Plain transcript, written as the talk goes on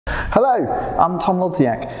Hello, I'm Tom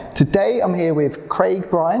Lodziak. Today I'm here with Craig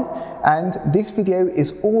Bryant, and this video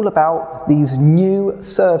is all about these new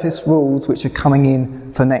service rules which are coming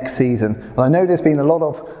in for next season. And I know there's been a lot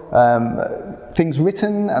of things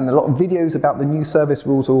written and a lot of videos about the new service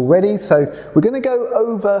rules already, so we're going to go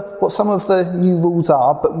over what some of the new rules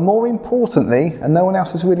are, but more importantly, and no one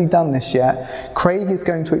else has really done this yet, Craig is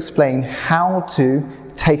going to explain how to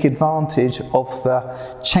take advantage of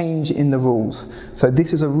the change in the rules. So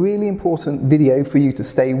this is a really important video for you to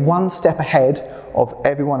stay one step ahead of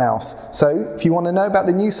everyone else. So if you want to know about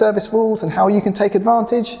the new service rules and how you can take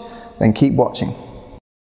advantage, then keep watching.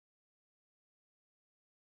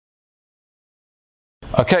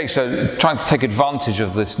 Okay, so trying to take advantage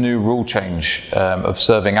of this new rule change of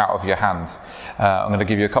serving out of your hand. I'm going to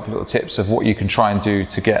give you a couple little tips of what you can try and do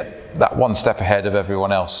to get that one step ahead of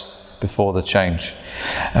everyone else before the change.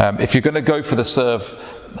 If you're going to go for the serve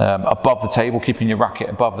above the table, keeping your racket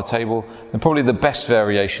above the table, then probably the best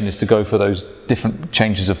variation is to go for those different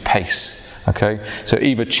changes of pace. Okay, so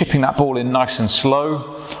either chipping that ball in nice and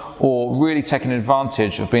slow, or really taking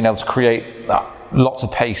advantage of being able to create lots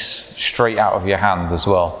of pace straight out of your hand as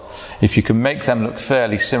well. If you can make them look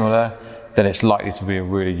fairly similar, then it's likely to be a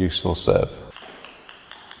really useful serve.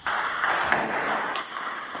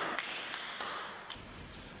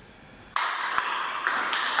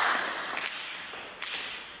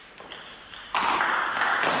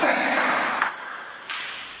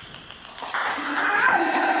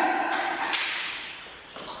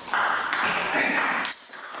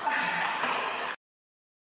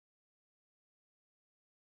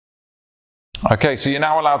 Okay, so you're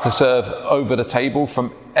now allowed to serve over the table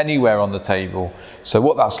from anywhere on the table. So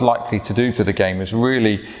what that's likely to do to the game is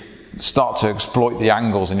really start to exploit the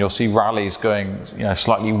angles, and you'll see rallies going,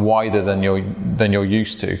 slightly wider than you're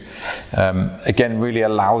used to. Again, really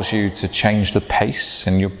allows you to change the pace,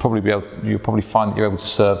 and you'll probably find that you're able to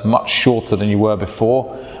serve much shorter than you were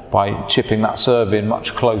before by chipping that serve in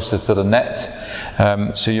much closer to the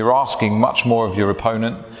net. So you're asking much more of your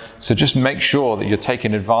opponent. So just make sure that you're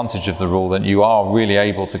taking advantage of the rule, that you are really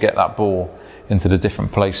able to get that ball into the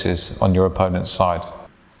different places on your opponent's side.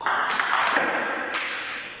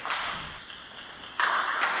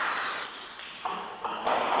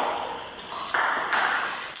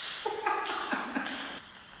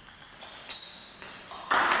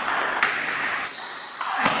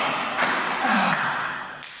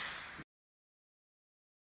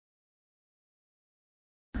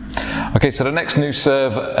 Okay, so the next new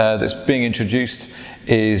serve that's being introduced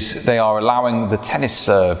is they are allowing the tennis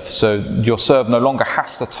serve. So your serve no longer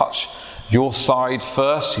has to touch your side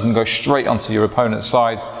first. You can go straight onto your opponent's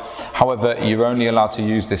side. However, you're only allowed to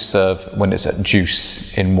use this serve when it's at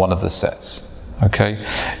deuce in one of the sets. Okay,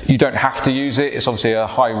 you don't have to use it. It's obviously a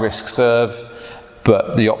high risk serve,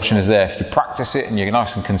 but the option is there. If you practice it and you're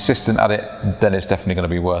nice and consistent at it, then it's definitely going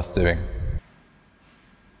to be worth doing.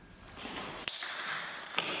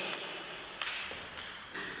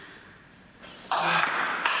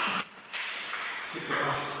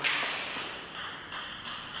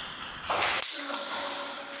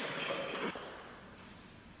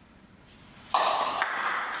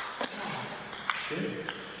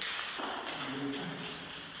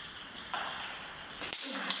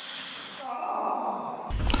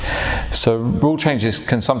 So rule changes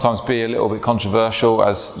can sometimes be a little bit controversial,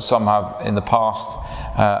 as some have in the past,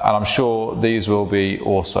 and I'm sure these will be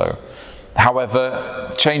also.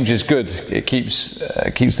 However, change is good. It keeps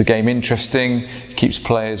the game interesting, keeps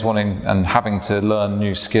players wanting and having to learn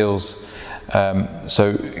new skills.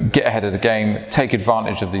 So get ahead of the game, take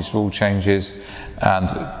advantage of these rule changes,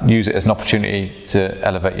 and use it as an opportunity to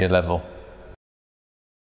elevate your level.